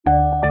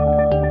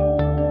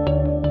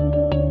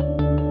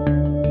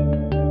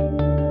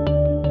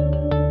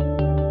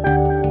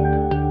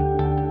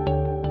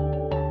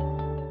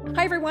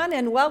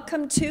and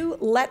welcome to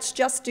Let's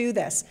Just Do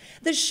This,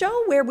 the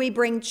show where we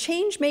bring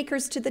change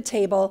makers to the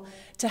table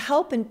to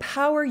help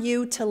empower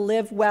you to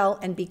live well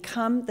and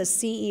become the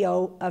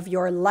CEO of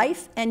your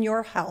life and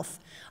your health.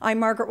 I'm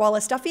Margaret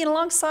Wallis-Duffy, and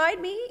alongside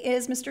me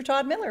is Mr.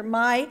 Todd Miller,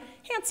 my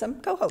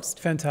handsome co-host.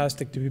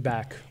 Fantastic to be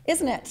back.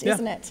 Isn't it? Yeah.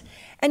 Isn't it?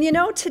 And you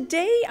know,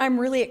 today I'm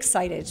really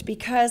excited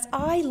because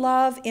I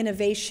love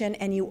innovation,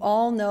 and you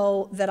all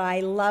know that I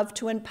love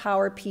to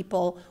empower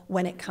people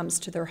when it comes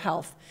to their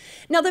health.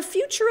 Now, the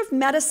future of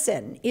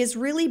medicine is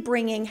really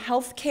bringing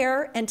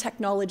healthcare and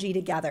technology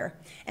together.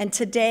 And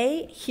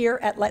today, here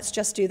at Let's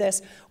Just Do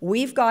This,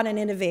 we've got an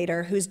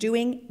innovator who's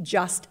doing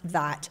just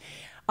that.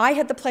 I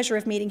had the pleasure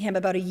of meeting him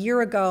about a year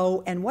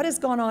ago, and what has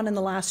gone on in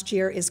the last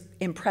year is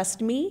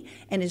impressed me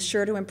and is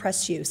sure to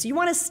impress you. So you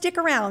want to stick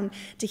around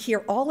to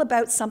hear all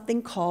about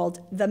something called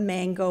the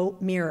Mango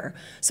Mirror.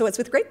 So it's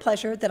with great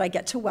pleasure that I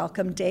get to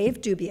welcome Dave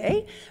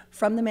Dubier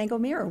from the Mango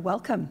Mirror.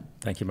 Welcome.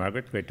 Thank you,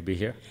 Margaret. Great to be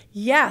here.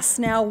 Yes.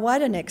 Now,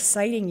 what an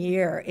exciting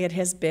year it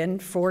has been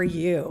for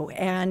you.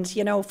 And,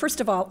 you know, first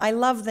of all, I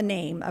love the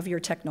name of your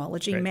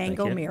technology, Great,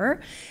 Mango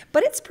Mirror,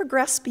 but it's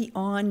progressed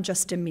beyond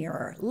just a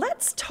mirror.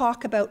 Let's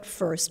talk about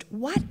first,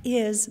 what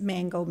is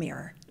Mango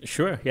Mirror?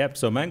 Sure, yep.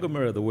 So Mango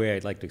Mirror, the way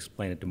I'd like to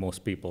explain it to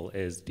most people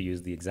is to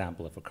use the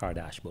example of a car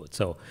dashboard.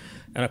 So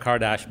on a car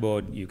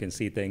dashboard, you can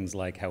see things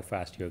like how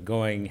fast you're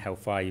going, how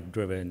far you've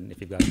driven.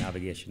 If you've got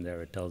navigation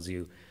there, it tells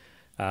you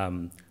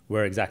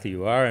where exactly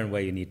you are and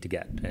where you need to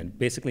get. And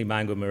basically,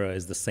 Mango Mirror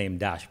is the same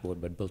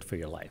dashboard, but built for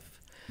your life.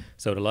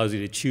 So it allows you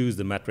to choose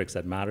the metrics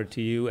that matter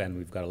to you, and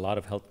we've got a lot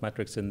of health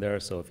metrics in there.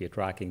 So if you're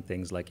tracking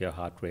things like your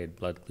heart rate,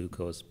 blood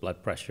glucose,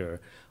 blood pressure,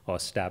 or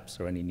steps,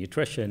 or any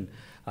nutrition,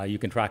 you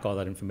can track all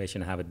that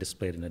information and have it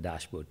displayed in a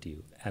dashboard to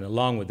you. And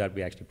along with that,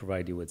 we actually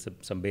provide you with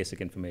some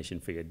basic information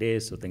for your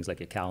days, so things like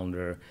your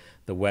calendar,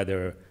 the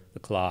weather, the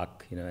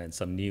clock, you know, and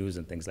some news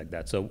and things like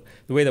that. So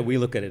the way that we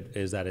look at it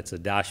is that it's a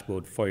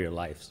dashboard for your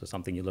life. So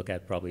something you look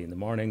at probably in the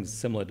mornings,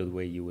 similar to the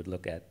way you would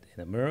look at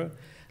in a mirror.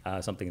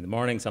 Something in the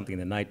morning, something in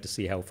the night to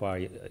see how far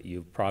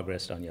you've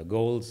progressed on your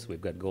goals.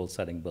 We've got goal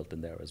setting built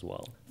in there as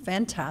well.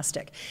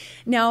 Fantastic.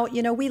 Now,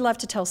 you know, we love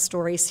to tell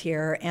stories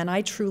here, and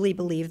I truly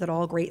believe that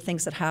all great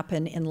things that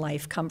happen in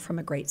life come from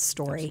a great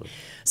story. Absolutely.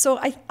 So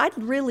I'd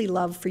really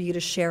love for you to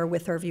share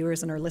with our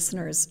viewers and our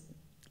listeners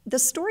the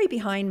story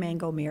behind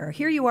Mango Mirror.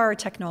 Here you are, a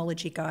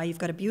technology guy. You've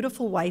got a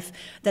beautiful wife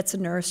that's a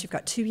nurse. You've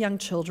got 2 young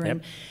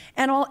children,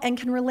 Yep. and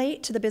can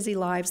relate to the busy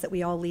lives that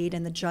we all lead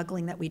and the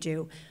juggling that we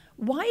do.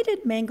 Why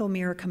did Mango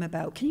Mirror come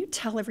about? Can you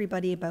tell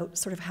everybody about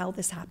sort of how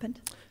this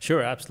happened?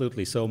 Sure,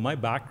 absolutely. So my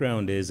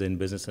background is in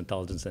business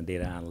intelligence and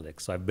data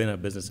analytics. So I've been a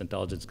business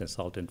intelligence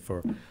consultant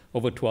for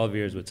over 12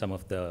 years with some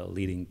of the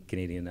leading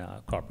Canadian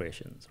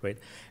corporations, right?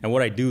 And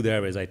what I do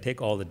there is I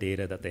take all the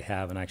data that they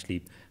have and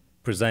actually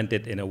present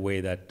it in a way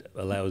that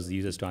allows the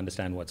users to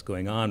understand what's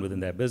going on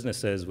within their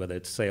businesses, whether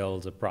it's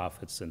sales or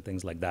profits and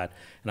things like that,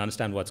 and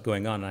understand what's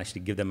going on and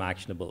actually give them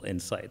actionable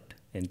insight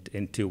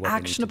into what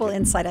Actionable they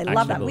need to do. insight. I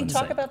love that. We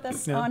Insight. talk about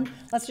this on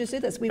Let's Just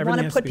Do This. We Everything want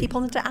to has put to be-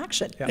 people into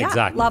action. Yeah.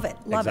 Exactly. Love it.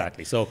 Love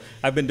exactly. it. So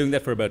I've been doing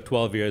that for about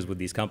 12 years with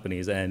these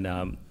companies, and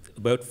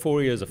about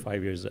 4 years or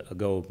 5 years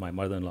ago, my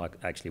mother-in-law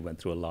actually went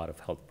through a lot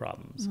of health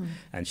problems.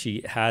 And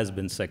she has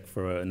been sick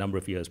for a number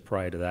of years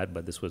prior to that,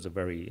 but this was a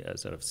very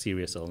sort of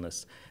serious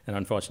illness. And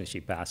unfortunately, she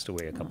passed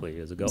away a couple of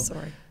years ago. I'm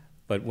sorry.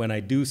 But when I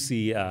do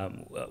see,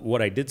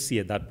 what I did see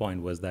at that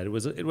point was that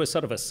it was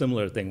sort of a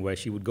similar thing where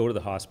she would go to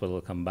the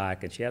hospital, come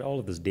back, and she had all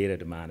of this data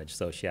to manage.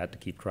 So she had to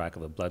keep track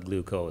of her blood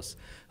glucose,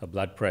 her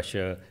blood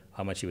pressure,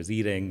 how much she was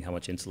eating, how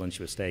much insulin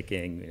she was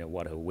taking, you know,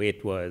 what her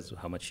weight was,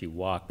 how much she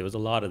walked. There was a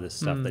lot of this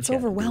stuff that It's she had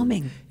to do.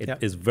 overwhelming. It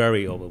Yep. is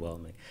very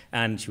overwhelming.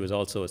 And she was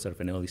also sort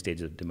of an early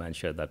stage of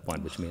dementia at that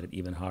point, which made it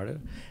even harder.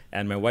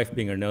 And my wife,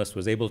 being a nurse,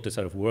 was able to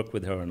sort of work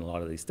with her on a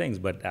lot of these things.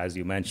 But as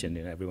you mentioned,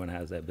 you know, everyone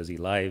has their busy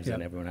lives Yep.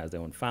 and everyone has their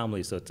own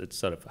families, so it's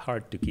sort of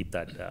hard to keep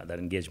that that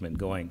engagement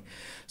going.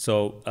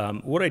 So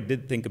what I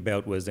did think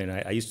about was, you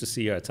know, I used to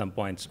see her at some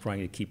points trying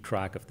to keep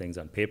track of things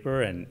on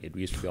paper, and it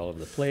used to be all over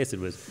the place. It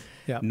was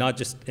Yep. not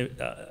just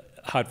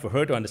hard for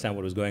her to understand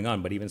what was going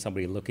on, but even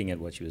somebody looking at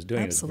what she was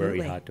doing, it was Absolutely.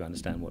 very hard to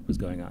understand what was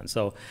going on.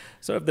 So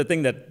sort of the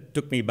thing that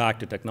took me back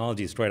to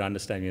technology is try to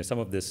understand, you know, some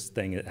of this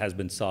thing has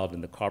been solved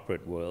in the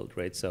corporate world,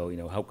 right? So, you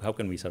know, how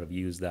can we sort of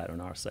use that on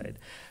our side?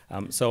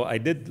 So I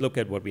did look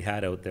at what we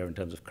had out there in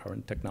terms of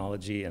current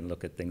technology and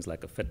look at things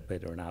like a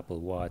Fitbit or an Apple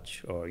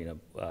Watch or, you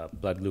know,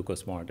 blood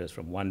glucose monitors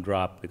from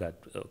OneDrop. We got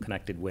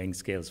connected weighing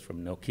scales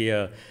from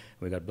Nokia.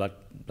 We got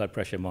blood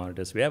pressure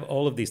monitors. We have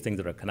all of these things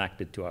that are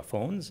connected to our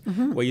phones,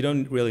 where you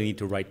don't really need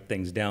to write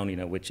things down, you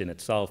know, which in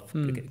itself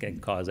can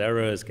cause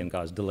errors, can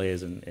cause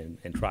delays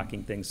in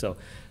tracking things. So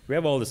we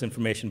have all this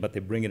information, but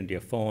they bring it into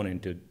your phone,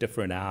 into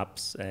different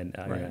apps,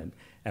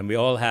 and we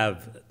all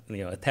have, you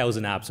know,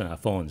 1,000 apps on our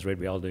phones, right?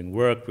 We're all doing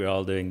work, we're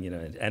all doing, you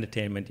know,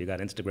 entertainment. You got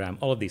Instagram,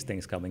 all of these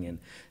things coming in,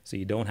 so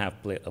you don't have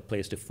a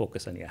place to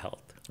focus on your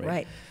health, right?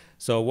 Right.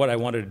 So what I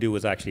wanted to do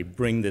was actually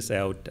bring this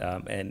out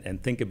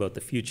and think about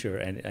the future.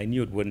 And I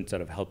knew it wouldn't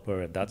sort of help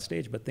her at that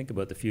stage, but think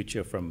about the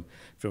future from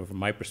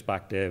my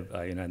perspective,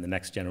 and the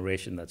next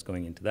generation that's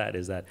going into that,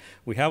 is that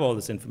we have all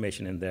this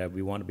information in there.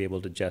 We want to be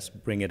able to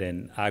just bring it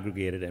in,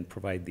 aggregate it, and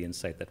provide the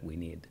insight that we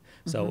need.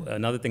 So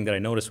another thing that I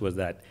noticed was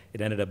that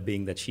it ended up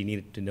being that she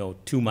needed to know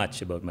too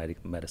much about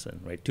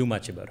medicine, right? Too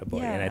much about her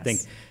body. Yes. And I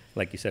think,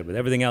 like you said, with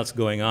everything else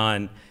going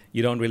on,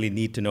 you don't really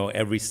need to know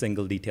every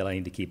single detail. I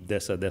need to keep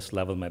this at this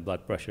level, my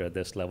blood pressure at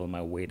this level,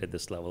 my weight at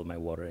this level, my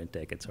water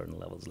intake at certain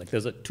levels. Like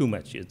there's too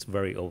much. It's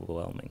very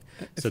overwhelming.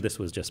 So this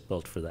was just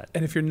built for that.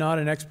 And if you're not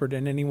an expert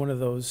in any one of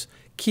those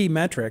key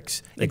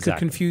metrics, it Exactly. could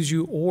confuse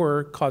you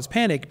or cause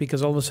panic,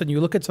 because all of a sudden you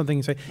look at something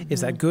and say,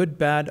 is that good,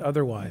 bad,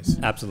 otherwise?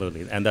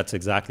 Absolutely. And that's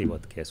exactly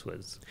what the case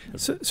was.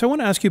 So I want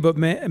to ask you about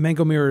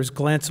Mango Mirror's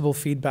glanceable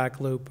feedback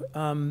loop.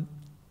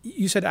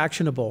 You said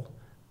actionable.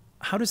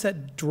 How does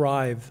that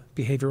drive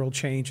behavioral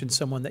change in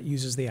someone that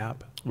uses the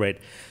app? Right.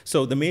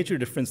 So the major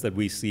difference that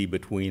we see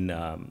between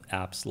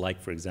apps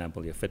like, for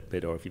example, your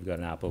Fitbit, or if you've got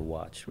an Apple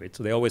Watch, right?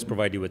 So they always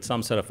provide you with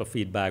some sort of a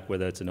feedback,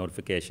 whether it's a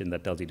notification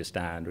that tells you to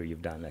stand or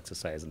you've done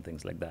exercise and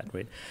things like that,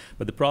 right?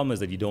 But the problem is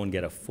that you don't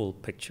get a full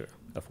picture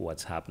of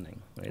what's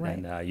happening, right? Right.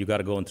 And you got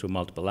to go in through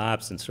multiple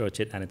apps and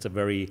search it, and it's a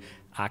very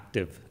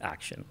active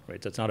action,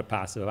 right? So it's not a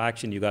passive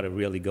action. You got to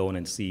really go in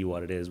and see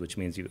what it is, which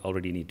means you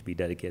already need to be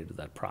dedicated to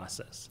that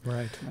process.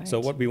 Right. So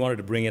what we wanted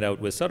to bring it out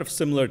was sort of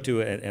similar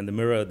to, and the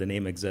mirror, the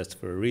name exists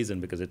for a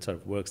reason, because it sort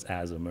of works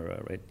as a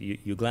mirror, right?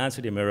 You glance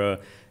at your mirror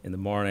in the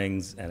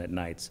mornings and at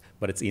nights,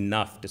 but it's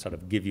enough to sort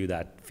of give you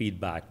that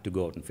feedback to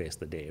go out and face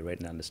the day, right?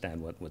 And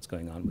understand what's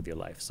going on with your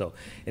life. So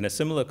in a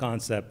similar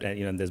concept,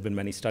 and there's been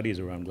many studies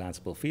around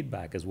glanceable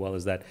feedback, as well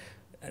as that.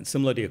 And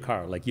similar to your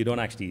car, like you don't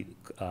actually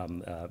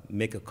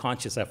make a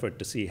conscious effort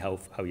to see how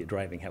you're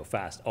driving, how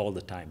fast all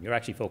the time. You're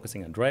actually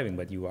focusing on driving,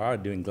 but you are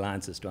doing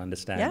glances to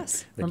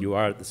understand that you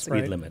are at the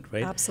speed limit,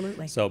 right?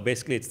 Absolutely. So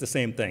basically it's the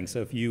same thing.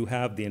 So if you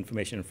have the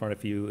information in front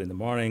of you in the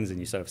mornings and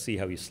you sort of see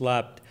how you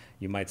slept,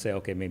 you might say,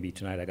 okay, maybe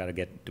tonight I got to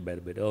get to bed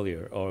a bit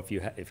earlier. Or if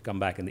you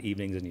come back in the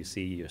evenings and you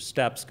see your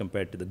steps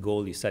compared to the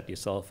goal you set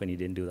yourself and you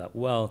didn't do that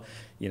well,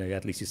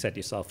 at least you set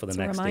yourself for the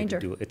next day to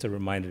do it. It's a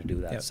reminder to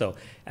do that. Yep. So,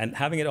 and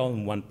having it all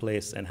in one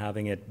place and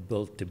having it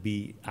built to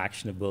be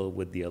actionable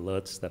with the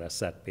alerts that are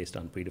set based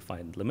on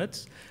predefined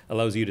limits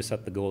allows you to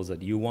set the goals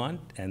that you want,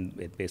 and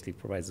it basically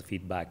provides the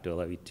feedback to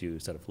allow you to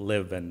sort of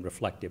live and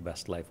reflect your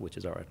best life, which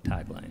is our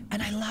tagline.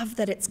 And I love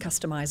that it's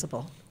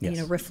customizable.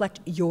 Yes. Reflect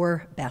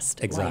your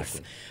best Exactly.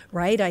 life.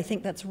 Right? I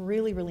think that's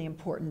really, really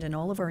important, and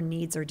all of our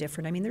needs are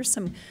different. I mean, there's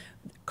some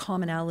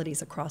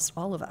commonalities across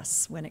all of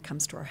us when it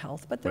comes to our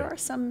health, but there are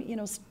some,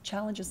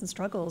 challenges and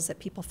struggles that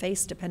people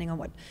face depending on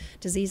what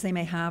disease they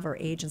may have or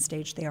age and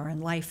stage they are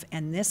in life.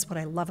 And what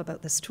I love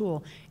about this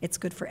tool, it's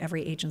good for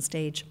every age and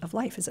stage of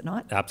life, is it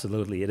not?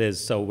 Absolutely, it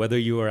is. So whether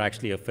you are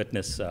actually a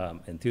fitness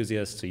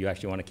enthusiast, so you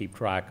actually want to keep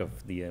track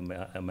of the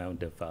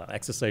amount of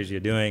exercise you're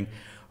doing,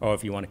 or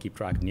if you want to keep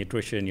track of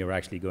nutrition, you're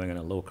actually going on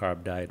a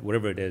low-carb diet,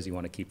 whatever it is, you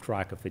want to keep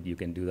track of it, you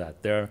can do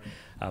that there.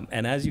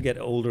 And as you get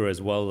older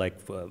as well, like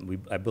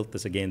I built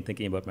this again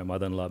thinking about my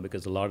mother-in-law,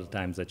 because a lot of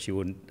times that she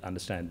wouldn't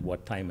understand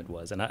what time it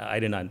was. And I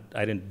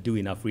didn't do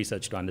enough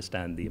research to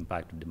understand the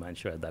impact of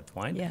dementia at that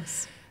point.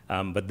 Yes.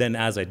 But then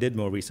as I did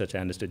more research, I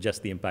understood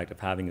just the impact of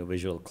having a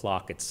visual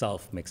clock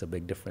itself makes a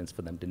big difference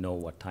for them to know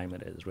what time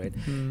it is, right?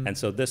 Mm-hmm. And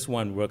so this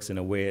one works in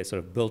a way sort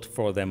of built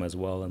for them as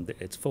well, and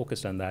it's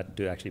focused on that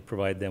to actually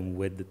provide them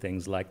with the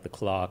things like the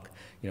clock.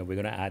 We're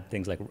going to add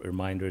things like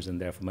reminders in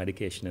there for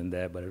medication in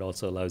there, but it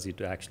also allows you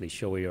to actually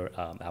show your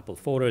Apple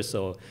photos,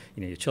 so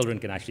your children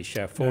can actually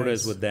share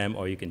photos with them,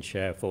 or you can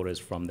share photos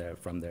from their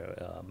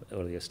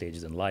earlier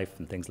stages in life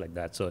and things like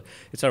that. So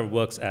it sort of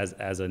works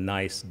as a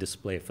nice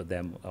display for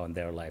them on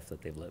their life that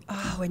they've lived.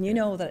 Oh, and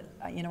that,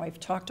 I've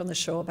talked on the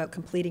show about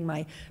completing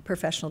my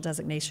professional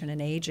designation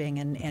in aging,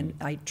 and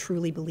I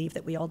truly believe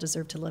that we all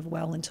deserve to live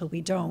well until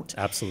we don't.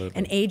 Absolutely.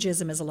 And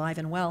ageism is alive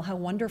and well. How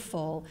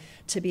wonderful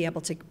to be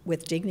able to,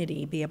 with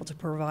dignity, be able to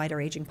provide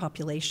our aging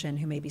population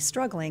who may be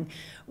struggling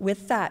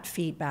with that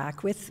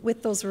feedback,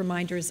 with those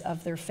reminders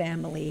of their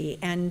family,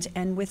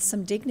 and with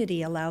some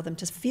dignity allow them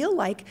to feel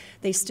like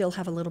they still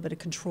have a little bit of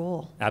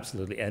control.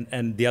 Absolutely.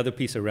 And the other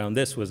piece around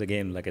this was,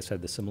 again, like I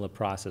said, the similar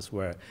process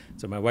where,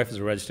 so my wife is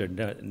a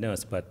registered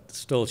nurse, but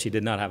still she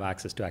did not have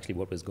access to actually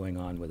what was going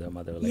on with her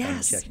mother. Like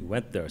she actually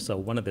went there. So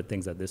one of the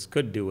things that this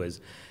could do is,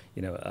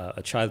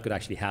 a child could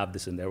actually have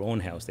this in their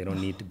own house. They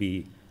don't need to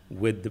be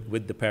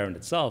with the parent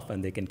itself,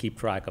 and they can keep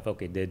track of,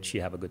 okay, did she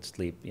have a good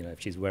sleep? If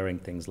she's wearing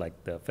things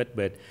like the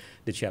Fitbit,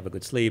 did she have a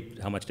good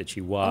sleep? How much did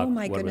she walk? Oh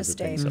my goodness,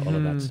 Dave. So all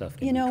of that stuff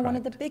can be tracked. One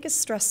of the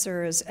biggest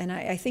stressors, and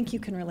I think you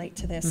can relate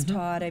to this,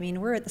 Todd. I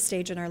mean, we're at the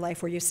stage in our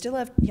life where you still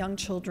have young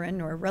children,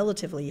 or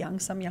relatively young,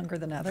 some younger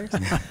than others,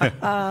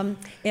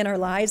 in our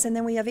lives, and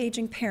then we have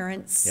aging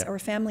parents or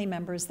family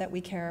members that we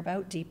care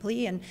about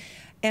deeply,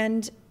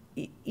 and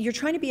you're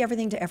trying to be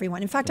everything to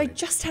everyone. In fact, I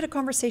just had a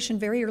conversation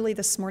very early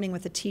this morning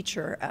with a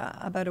teacher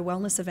about a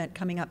wellness event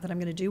coming up that I'm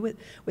going to do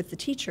with the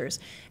teachers.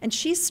 And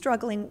she's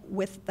struggling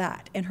with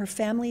that. And her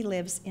family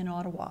lives in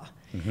Ottawa.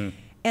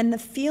 And the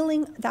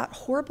feeling, that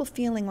horrible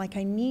feeling like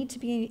I need to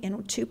be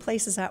in 2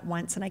 places at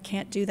once and I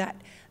can't do that,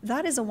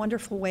 that is a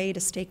wonderful way to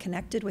stay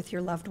connected with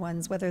your loved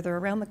ones, whether they're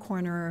around the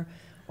corner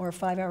or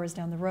 5 hours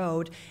down the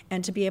road,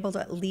 and to be able to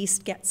at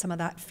least get some of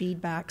that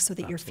feedback so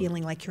that you're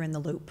feeling like you're in the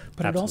loop.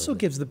 But it also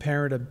gives the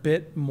parent a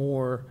bit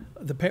more,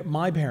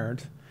 my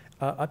parent,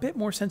 a bit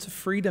more sense of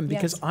freedom,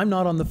 because I'm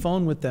not on the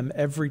phone with them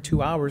every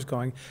 2 hours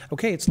going,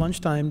 okay, it's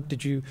lunchtime.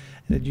 Did you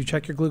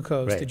check your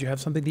glucose? Did you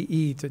have something to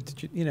eat?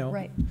 Did you know?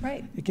 Right.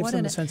 It gives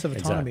them a sense of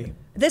autonomy.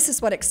 Exactly. This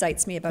is what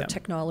excites me about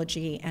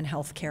technology and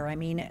healthcare. I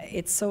mean,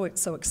 it's so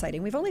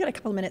exciting. We've only got a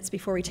couple of minutes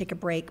before we take a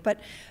break,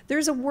 but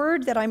there's a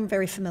word that I'm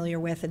very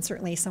familiar with, and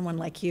certainly someone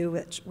like you,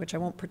 which I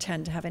won't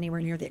pretend to have anywhere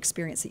near the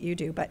experience that you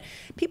do, but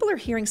people are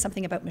hearing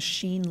something about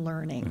machine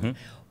learning.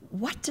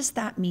 What does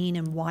that mean,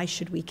 and why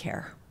should we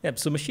care? Yeah,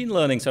 so machine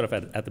learning sort of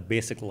at the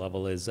basic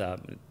level is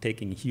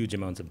taking huge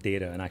amounts of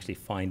data and actually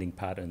finding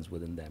patterns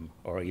within them,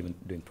 or even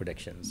doing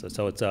predictions.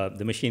 So it's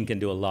the machine can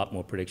do a lot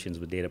more predictions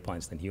with data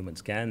points than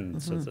humans can.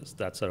 So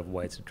that's sort of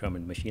why it's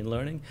determined machine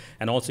learning.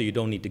 And also you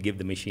don't need to give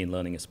the machine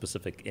learning a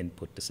specific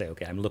input to say,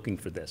 okay, I'm looking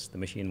for this. The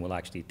machine will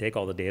actually take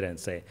all the data and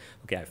say,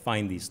 okay, I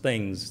find these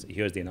things,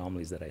 here's the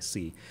anomalies that I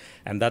see.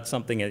 And that's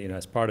something,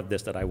 as part of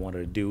this that I wanted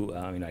to do.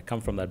 I come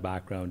from that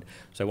background,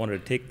 so I wanted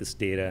to take this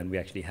data, and we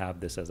actually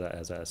have this as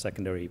a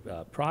secondary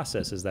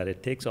process, is that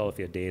it takes all of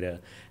your data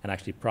and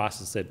actually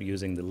processes it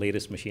using the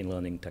latest machine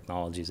learning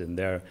technologies in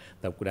there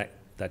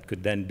that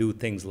could then do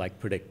things like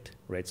predict,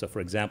 right? So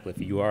for example, if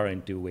you are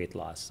into weight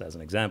loss, as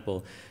an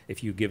example,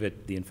 if you give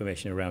it the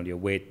information around your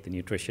weight, the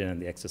nutrition, and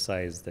the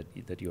exercise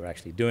that you're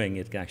actually doing,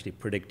 it can actually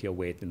predict your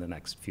weight in the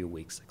next few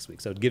weeks, 6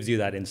 weeks. So it gives you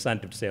that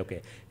incentive to say,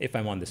 okay, if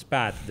I'm on this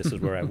path, this is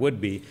where I would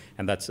be,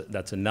 and that's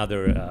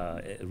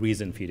another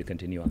reason for you to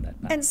continue on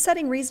that path. And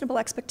setting reasonable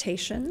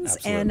expectations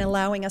and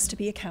allowing us to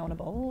be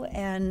accountable,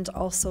 and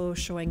also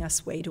showing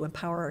us way to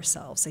empower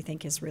ourselves, I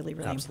think is really,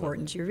 really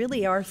important. You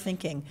really are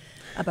thinking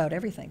about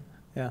everything.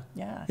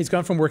 Yeah. He's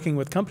gone from working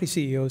with company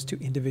CEOs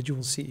to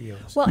individual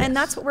CEOs. Well, and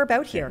that's what we're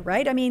about here,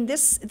 right? I mean,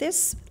 this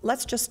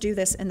let's just do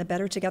this, and the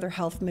Better Together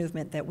Health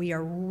movement that we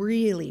are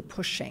really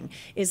pushing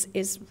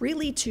is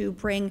really to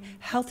bring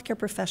healthcare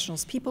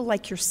professionals, people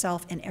like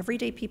yourself, and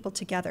everyday people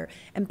together,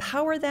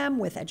 empower them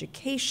with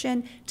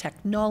education,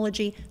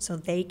 technology, so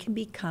they can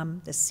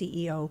become the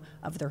CEO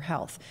of their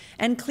health.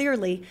 And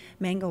clearly,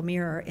 Mango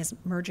Mirror is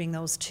merging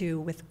those two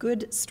with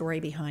good story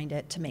behind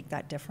it to make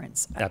that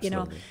difference.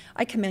 Absolutely.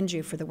 I commend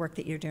you for the work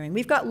that you're doing.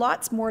 We've got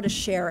lots more to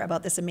share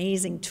about this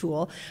amazing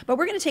tool, but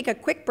we're going to take a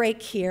quick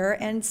break here,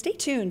 and stay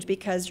tuned,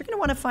 because you're going to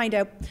want to find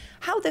out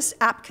how this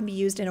app can be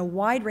used in a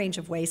wide range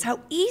of ways, how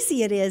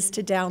easy it is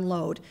to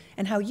download,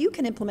 and how you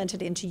can implement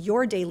it into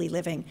your daily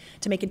living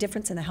to make a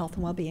difference in the health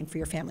and well-being for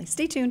your family.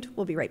 Stay tuned.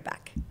 We'll be right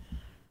back.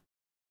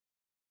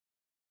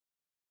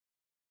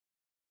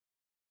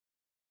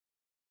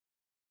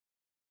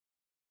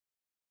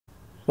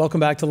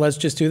 Welcome back to Let's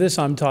Just Do This.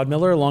 I'm Todd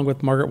Miller, along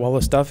with Margaret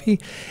Wallis-Duffy,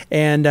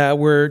 and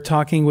we're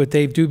talking with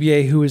Dave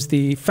Dubier, who is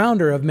the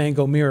founder of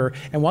Mango Mirror.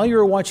 And while you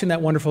were watching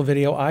that wonderful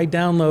video, I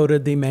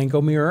downloaded the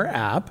Mango Mirror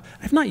app.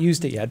 I've not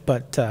used it yet,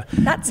 but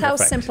that's how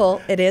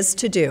simple it is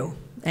to do.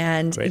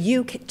 And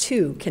you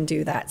too can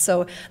do that.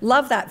 So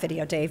love that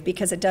video, Dave,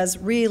 because it does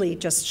really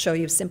just show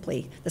you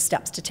simply the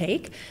steps to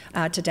take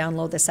to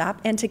download this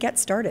app and to get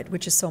started,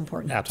 which is so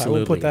important. Absolutely.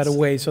 I will put that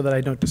away so that I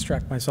don't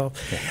distract myself.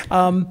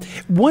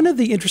 One of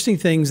the interesting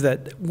things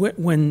that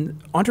when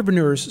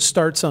entrepreneurs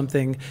start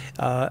something,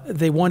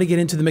 they want to get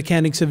into the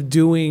mechanics of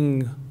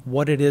doing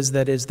what it is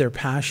that is their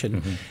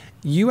passion.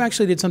 You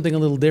actually did something a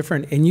little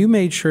different, and you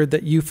made sure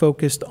that you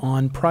focused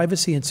on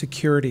privacy and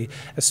security,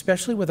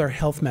 especially with our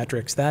health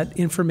metrics. That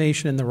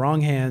information in the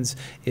wrong hands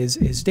is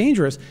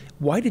dangerous.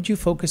 Why did you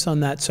focus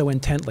on that so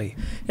intently?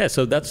 Yeah,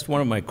 so that's one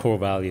of my core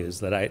values,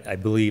 that I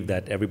believe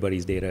that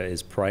everybody's data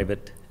is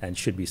private and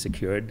should be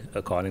secured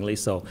accordingly.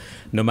 So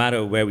no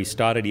matter where we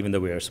started, even though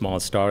we are a small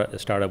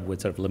startup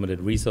with sort of limited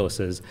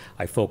resources,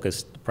 I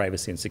focused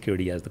privacy and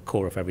security as the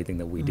core of everything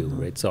that we do,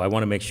 right? So I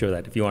want to make sure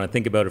that if you want to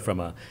think about it from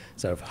a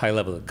sort of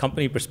high-level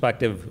company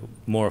perspective,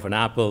 more of an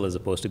Apple as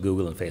opposed to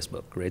Google and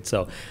Facebook, right?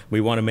 So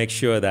we want to make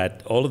sure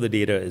that all of the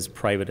data is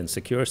private and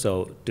secure.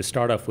 So to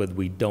start off with,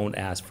 we don't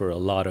ask for a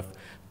lot of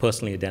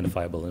personally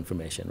identifiable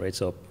information, right?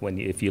 So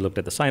if you looked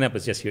at the sign up,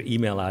 it's just your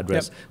email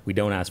address. We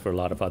don't ask for a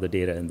lot of other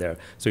data in there.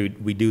 So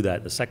we do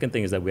that. The second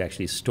thing is that we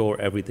actually store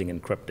everything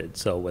encrypted.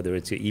 So whether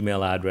it's your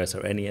email address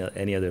or any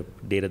other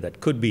data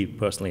that could be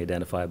personally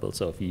identifiable.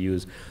 So if you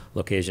use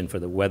location for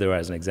the weather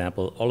as an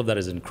example, all of that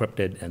is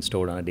encrypted and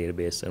stored on a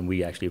database, and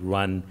we actually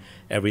run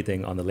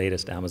everything on the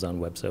latest Amazon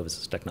Web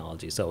Services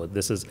technology. So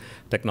this is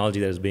technology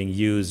that is being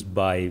used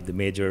by the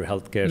major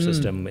healthcare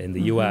system in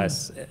the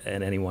US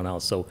and anyone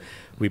else. So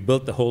we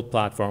built the whole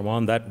platform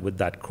on that with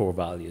that core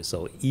value.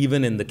 So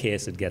even in the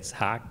case it gets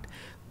hacked,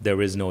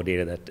 there is no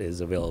data that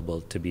is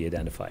available to be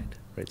identified.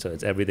 Right, so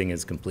everything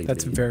is completely.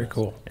 That's very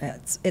cool.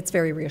 It's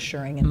very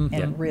reassuring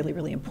and really,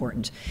 really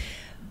important.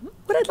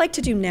 What I'd like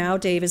to do now,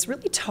 Dave, is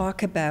really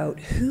talk about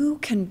who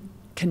can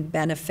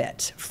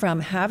benefit from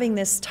having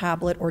this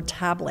tablet or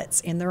tablets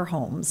in their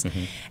homes.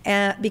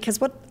 Because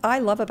what I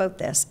love about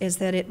this is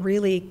that it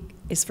really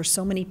is for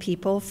so many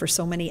people, for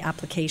so many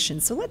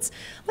applications. So let's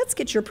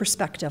get your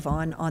perspective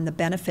on the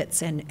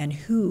benefits and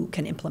who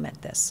can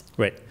implement this.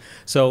 Right.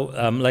 So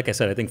like I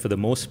said, I think for the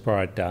most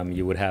part,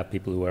 you would have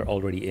people who are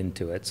already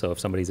into it. So if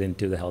somebody's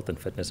into the health and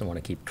fitness and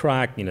want to keep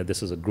track,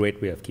 this is a great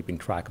way of keeping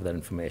track of that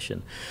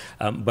information.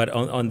 But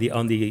on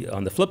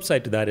the flip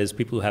side to that is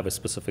people who have a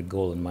specific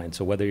goal in mind.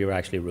 So whether you're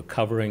actually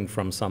recovering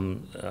from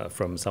some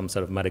sort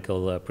of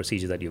medical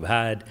procedure that you've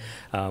had,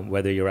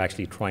 whether you're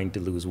actually trying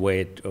to lose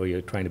weight or you're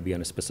trying to be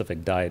on a specific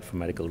diet for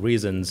medical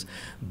reasons,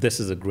 this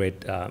is a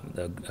great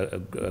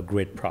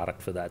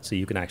product for that. So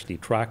you can actually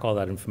track all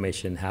that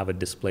information, have it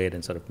displayed,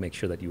 and sort of make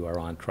sure that you are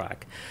on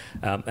track.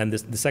 And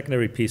the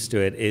secondary piece to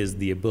it is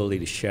the ability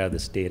to share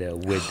this data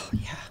with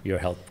your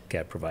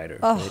healthcare provider.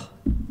 Right?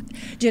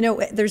 Do you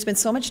know, there's been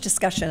so much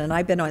discussion, and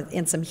I've been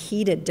in some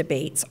heated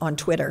debates on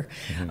Twitter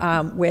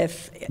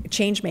with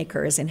change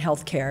makers in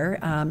healthcare.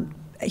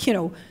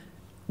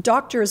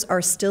 Doctors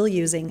are still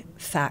using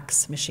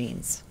fax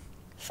machines.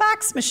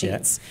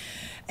 Yeah.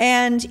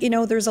 And,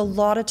 there's a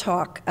lot of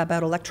talk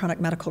about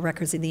electronic medical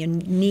records and the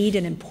need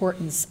and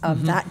importance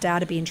of that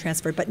data being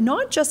transferred, but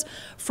not just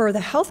for the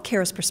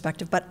healthcare's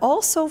perspective, but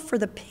also for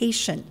the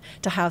patient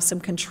to have some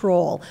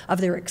control of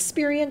their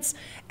experience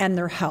and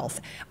their health.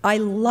 I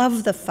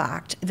love the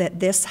fact that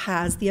this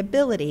has the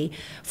ability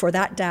for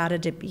that data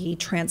to be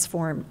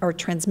transformed or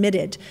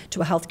transmitted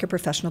to a healthcare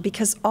professional,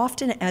 because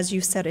often, as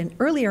you said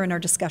earlier in our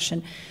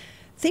discussion,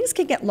 things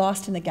can get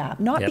lost in the gap,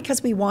 not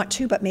because we want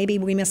to, but maybe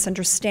we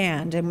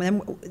misunderstand. And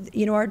then,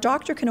 our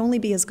doctor can only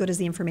be as good as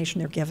the information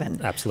they're given.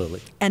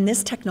 Absolutely. And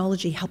this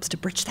technology helps to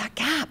bridge that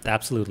gap.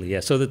 Absolutely, yeah.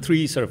 So the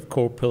three sort of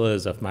core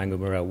pillars of Mango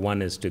Mirror,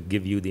 one is to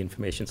give you the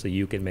information so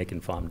you can make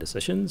informed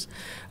decisions.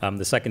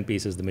 The second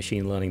piece is the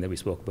machine learning that we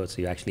spoke about,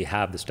 so you actually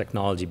have this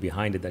technology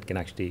behind it that can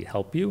actually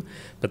help you.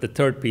 But the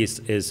third piece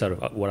is sort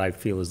of what I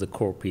feel is the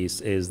core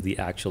piece, is the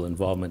actual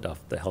involvement of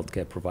the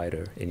healthcare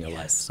provider in your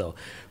life. So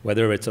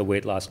whether it's a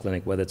weight loss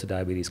clinic, whether it's a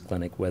diabetes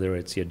clinic, whether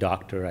it's your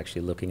doctor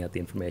actually looking at the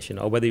information,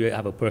 or whether you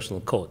have a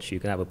personal coach. You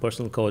can have a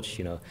personal coach,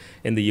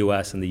 in the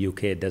US, in the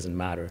UK, it doesn't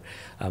matter.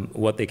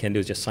 What they can do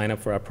is just sign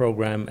up for our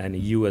program, and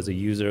you as a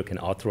user can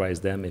authorize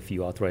them. If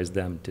you authorize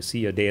them to see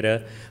your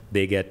data,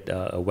 they get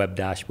a web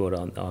dashboard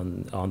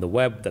on the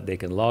web that they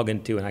can log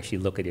into and actually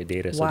look at your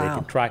data. So they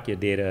can track your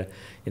data,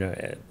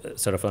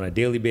 sort of on a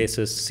daily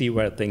basis, see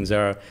where things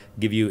are,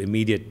 give you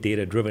immediate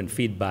data-driven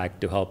feedback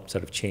to help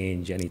sort of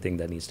change anything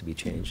that needs to be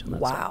changed.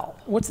 Wow.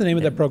 What's the name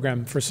of that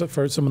program for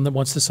someone that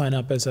wants to sign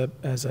up as a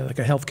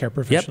healthcare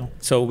professional?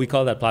 Yep. So we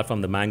call that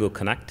platform the Mango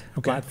Connect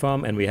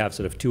platform, and we have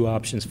sort of two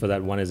options for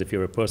that. One is if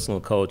you're a personal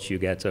coach, you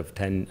get sort of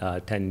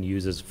 10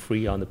 users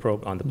free on the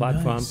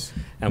platform,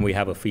 and we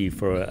have a fee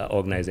for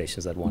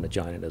organizations that want to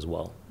join it as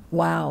well.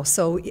 Wow.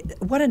 So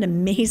what an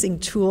amazing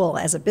tool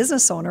as a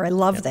business owner. I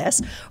love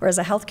this. Or as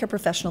a healthcare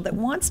professional that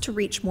wants to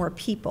reach more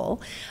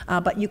people,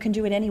 but you can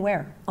do it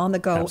anywhere, on the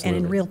go and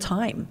in real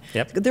time.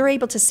 They're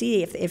able to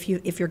see, if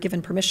you're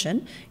given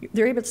permission,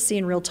 they're able to see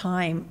in real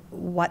time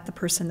what the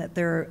person that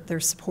they're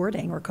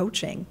supporting or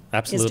coaching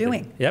is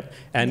doing.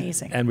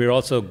 Amazing. And we're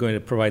also going to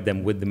provide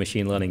them with the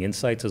machine learning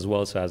insights as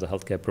well. So as a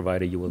healthcare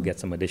provider, you will get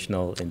some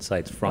additional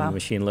insights from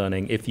machine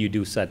learning. If you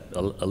do set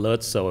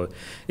alerts, so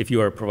if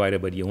you are a provider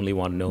but you only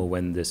want to know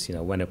when this,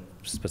 when a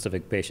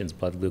specific patient's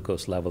blood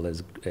glucose level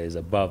is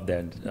above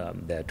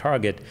their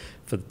target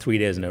for 3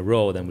 days in a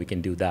row, then we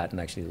can do that and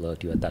actually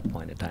alert you at that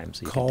point in time.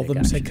 So you call can take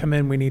them, say, come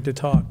in, we need to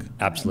talk.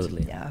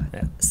 Absolutely.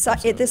 So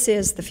this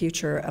is the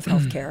future of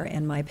healthcare,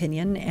 in my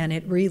opinion, and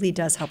it really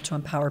does help to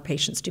empower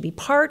patients to be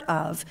part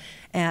of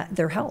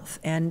their health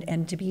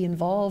and to be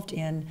involved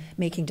in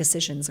making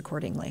decisions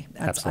accordingly.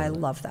 I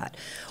love that.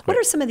 What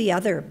are some of the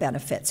other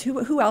benefits?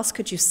 Who else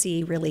could you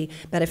see really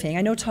benefiting?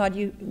 I know, Todd,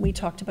 we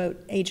talked about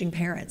aging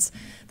parents.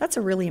 That's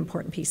a really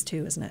important piece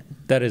too, isn't it?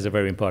 That is a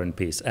very important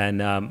piece.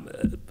 And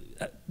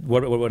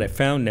what I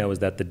found now is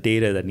that the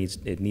data that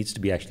needs to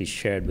be actually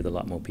shared with a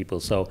lot more people.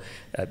 So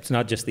it's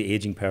not just the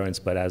aging parents,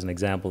 but as an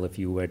example, if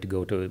you were to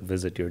go to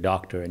visit your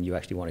doctor and you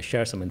actually want to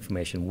share some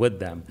information with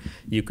them,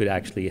 you could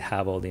actually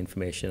have all the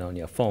information on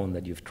your phone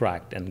that you've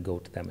tracked and go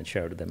to them and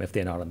share it with them. If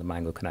they're not on the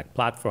Mango Connect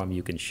platform,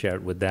 you can share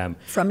it with them.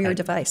 From your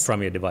device.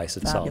 From your device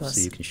itself. Fabulous.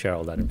 So you can share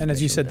all that information. And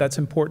as you said, that's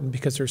important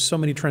because there's so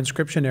many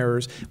transcription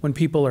errors. When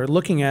people are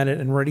looking at it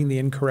and writing the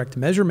incorrect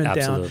measurement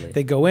down,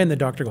 they go in, the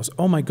doctor goes,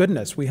 oh my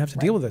goodness, we have to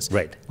deal with this.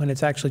 Right. When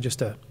it's actually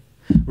just a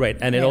Right,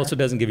 and it there. also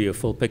doesn't give you a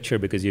full picture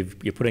because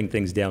you're putting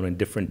things down in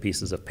different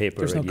pieces of paper.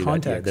 There's no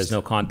context. There's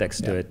no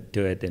context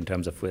to it in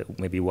terms of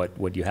maybe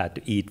what you had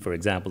to eat, for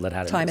example, that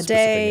had Time a of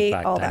specific day,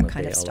 impact, all time that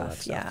kind day, of all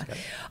stuff. that Yeah.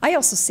 I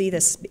also see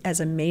this as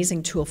an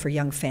amazing tool for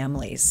young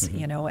families. Mm-hmm.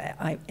 You know,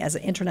 I, as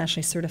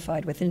internationally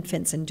certified with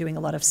infants and doing a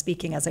lot of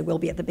speaking, as I will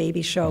be at the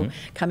baby show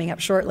coming up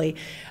shortly,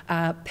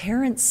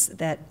 parents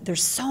that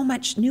there's so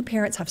much, new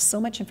parents have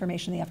so much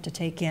information they have to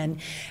take in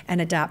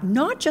and adapt,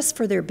 not just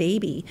for their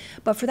baby,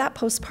 but for that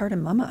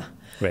postpartum mama.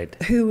 Right.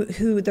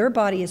 Who their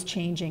body is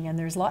changing and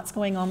there's lots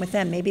going on with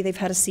them. Maybe they've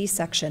had a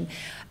C-section.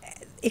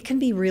 It can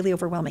be really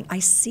overwhelming. I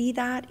see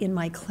that in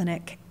my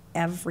clinic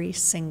every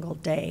single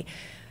day.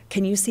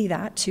 Can you see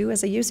that too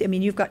as a user? I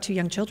mean, you've got 2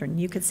 young children.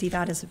 You could see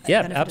that as a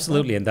benefit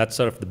absolutely, as well. and that's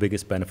sort of the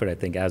biggest benefit, I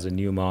think, as a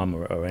new mom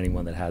or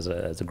anyone that has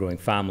a growing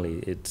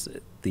family. It's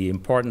the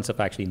importance of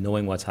actually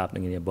knowing what's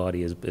happening in your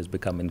body has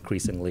become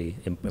increasingly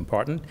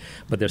important,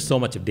 but there's so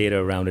much of data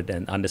around it,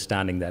 and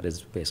understanding that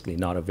is basically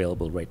not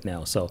available right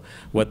now. So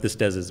what this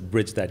does is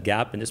bridge that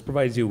gap and just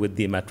provides you with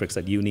the metrics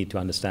that you need to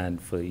understand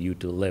for you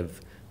to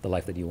live the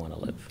life that you want to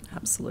live.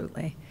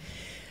 Absolutely.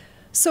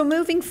 So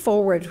moving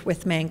forward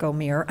with Mango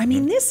Mirror, I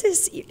mean, this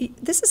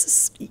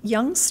is a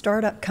young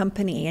startup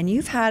company, and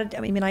you've had, I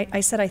mean, I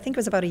said, I think it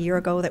was about a year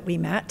ago that we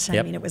met.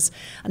 I mean, it was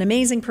an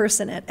amazing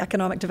person at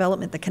Economic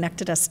Development that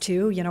connected us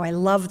too. You know, I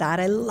love that.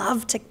 I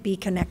love to be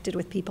connected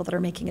with people that are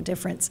making a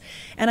difference.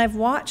 And I've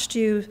watched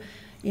you,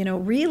 you know,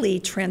 really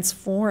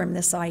transform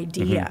this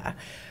idea.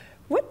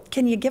 What,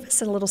 can you give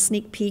us a little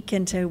sneak peek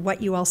into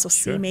what you also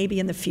see maybe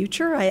in the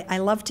future? I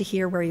love to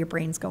hear where your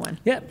brain's going.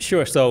 Yeah,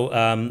 sure. So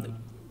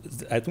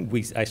I think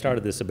I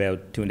started this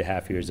about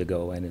 2.5 years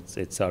ago, and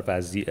it's sort of,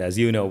 as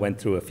you know, went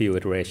through a few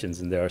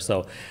iterations in there.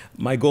 So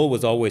my goal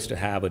was always to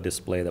have a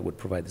display that would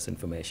provide this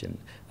information.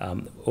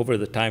 Over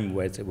the time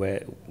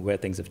where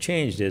things have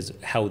changed is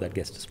how that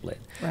gets displayed.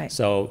 Right.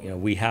 So you know,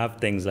 we have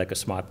things like a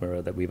smart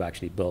mirror that we've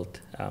actually built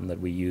that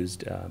we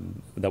used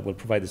that will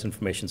provide this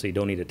information. So you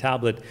don't need a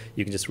tablet.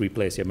 You can just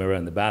replace your mirror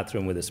in the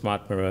bathroom with a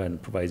smart mirror,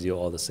 and provides you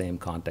all the same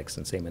context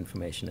and same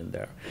information in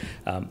there.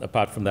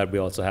 Apart from that, we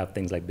also have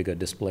things like bigger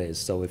displays.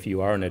 So if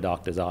you are in a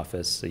doctor's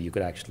office, you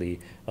could actually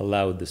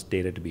allow this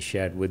data to be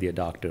shared with your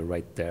doctor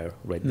right then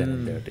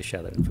and there to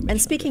share that information.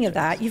 And speaking of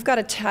that, you've got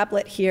a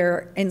tablet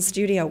here in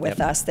studio with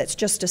us that's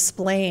just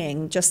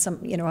displaying just some,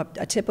 you know,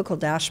 a typical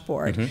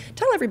dashboard.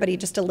 Tell everybody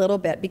just a little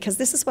bit, because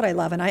this is what I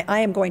love, and I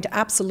am going to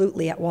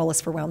absolutely, at Wallis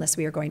for Wellness,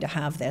 we are going to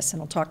have this,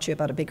 and I'll talk to you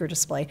about a bigger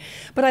display.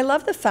 But I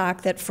love the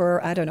fact that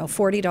for, I don't know,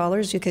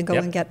 $40, you can go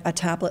and get a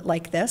tablet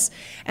like this.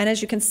 And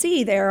as you can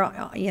see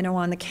there, you know,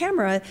 on the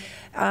camera,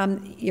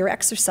 your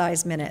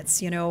exercise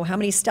minutes, you know, how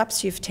many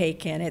steps you've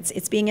taken.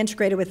 It's being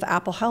integrated with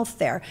Apple Health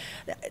there.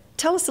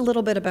 Tell us a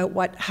little bit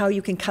about how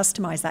you can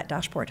customize that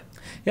dashboard.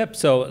 Yep.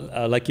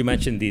 So, like you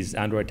mentioned, these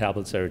Android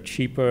tablets are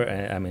cheaper.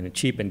 I mean,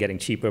 cheap and getting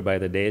cheaper by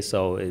the day.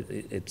 So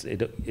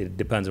it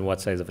depends on what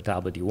size of a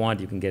tablet you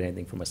want. You can get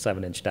anything from a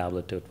 7-inch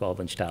tablet to a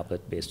 12-inch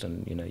tablet based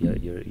on, you know,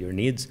 your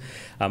needs.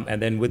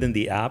 And then within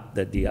the app,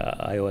 the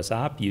iOS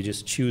app, you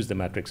just choose the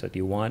metrics that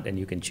you want, and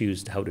you can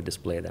choose how to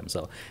display them.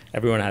 So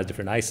everyone has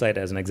different eyesight.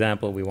 As an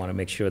example, we want to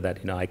make sure that,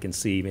 you know, I can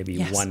see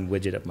maybe one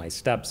widget of my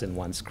steps in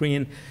one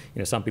screen. You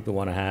know, some people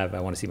want to have,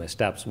 I want to see my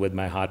steps with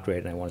my heart rate,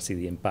 and I want to see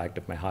the impact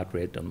of my heart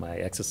rate on my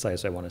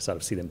exercise. So I want to sort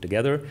of see them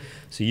together.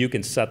 So you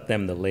can set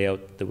them, the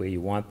layout, the way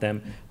you want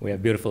them. We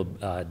have beautiful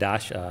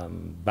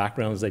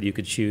backgrounds that you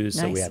could choose.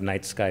 Nice. So we have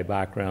night sky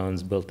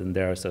backgrounds built in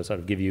there. So sort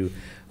of give you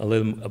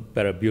a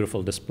better,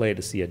 beautiful display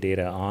to see your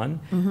data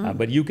on.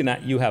 But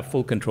you have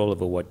full control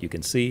over what you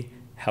can see,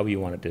 how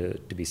you want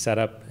it to be set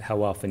up,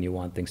 how often you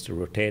want things to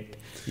rotate.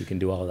 You can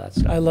do all that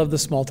stuff. I love the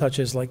small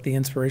touches, like the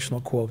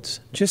inspirational quotes,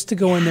 just to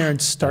go in there and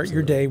start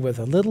your day with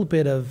a little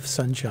bit of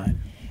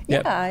sunshine.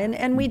 Yeah,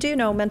 and we do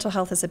know mental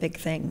health is a big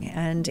thing,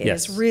 and it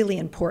is really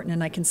important,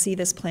 and I can see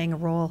this playing a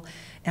role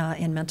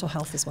in mental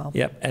health as well.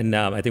 Yep, and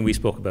I think we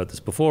spoke about this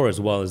before as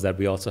well, is that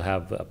we also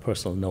have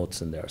personal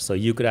notes in there. So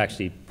you could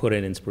actually put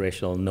in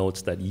inspirational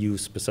notes that you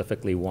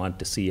specifically want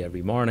to see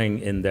every morning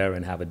in there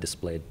and have it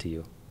displayed to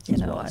you. You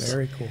know what?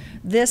 Very cool.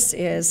 This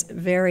is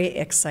very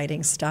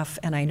exciting stuff,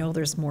 and I know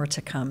there's more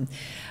to come.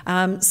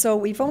 So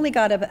we've only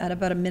got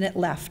about a minute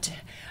left.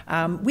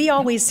 We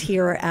always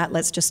here at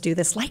Let's Just Do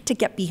This like to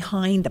get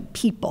behind the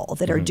people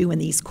that are doing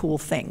these cool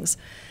things.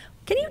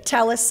 Can you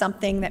tell us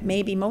something that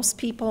maybe most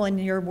people in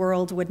your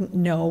world wouldn't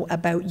know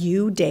about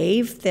you,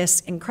 Dave,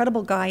 this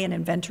incredible guy and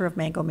inventor of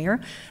Mango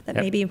Mirror, that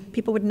maybe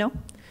people would know?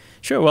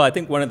 Sure. Well, I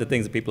think one of the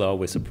things that people are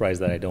always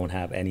surprised that I don't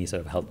have any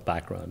sort of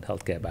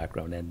healthcare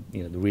background. And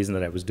you know, the reason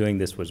that I was doing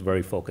this was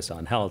very focused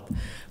on health.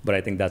 But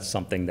I think that's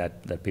something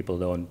that people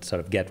don't sort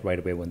of get right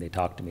away when they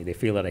talk to me. They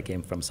feel that I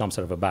came from some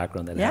sort of a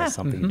background that has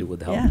something to do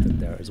with health in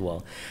there as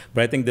well.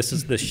 But I think this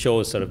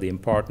shows sort of the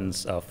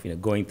importance of, you know,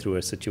 going through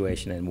a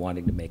situation and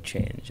wanting to make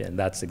change. And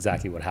that's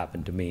exactly what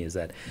happened to me, is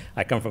that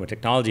I come from a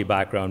technology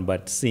background,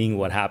 but seeing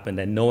what happened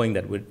and knowing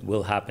that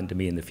will happen to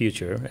me in the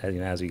future,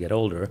 as we get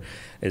older,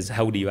 is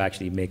how do you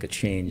actually make a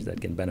change that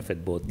can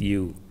benefit both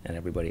you and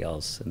everybody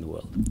else in the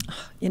world.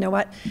 You know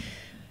what?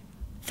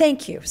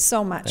 Thank you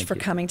so much Thank for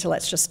you. coming to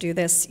Let's Just Do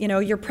This. You know,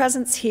 your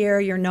presence here,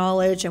 your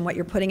knowledge, and what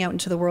you're putting out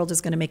into the world is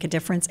going to make a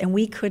difference, and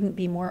we couldn't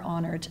be more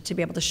honored to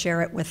be able to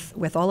share it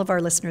with all of our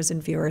listeners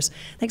and viewers.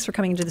 Thanks for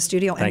coming into the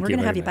studio, and Thank we're you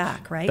going to have very you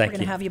much. back, right? Thank We're going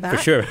to you. have you back.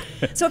 For sure.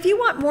 So if you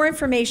want more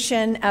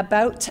information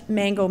about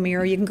Mango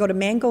Mirror, you can go to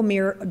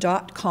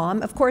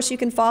mangomirror.com. Of course, you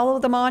can follow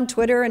them on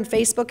Twitter and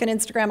Facebook and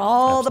Instagram,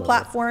 all the Absolutely.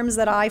 platforms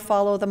that I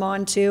follow them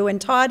on too.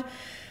 And Todd,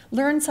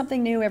 learn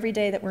something new every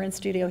day that we're in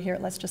studio here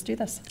at Let's Just Do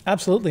This.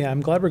 Absolutely.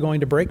 I'm glad we're going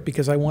to break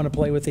because I want to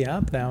play with the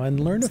app now and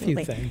learn a few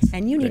Absolutely. things.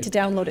 And you need to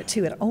download it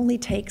too. It only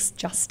takes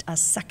just a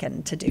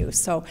second to do.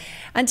 So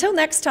until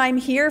next time,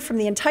 here from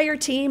the entire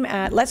team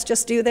at Let's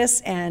Just Do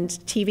This and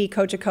TV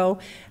Cogeco,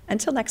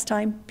 until next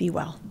time, be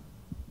well.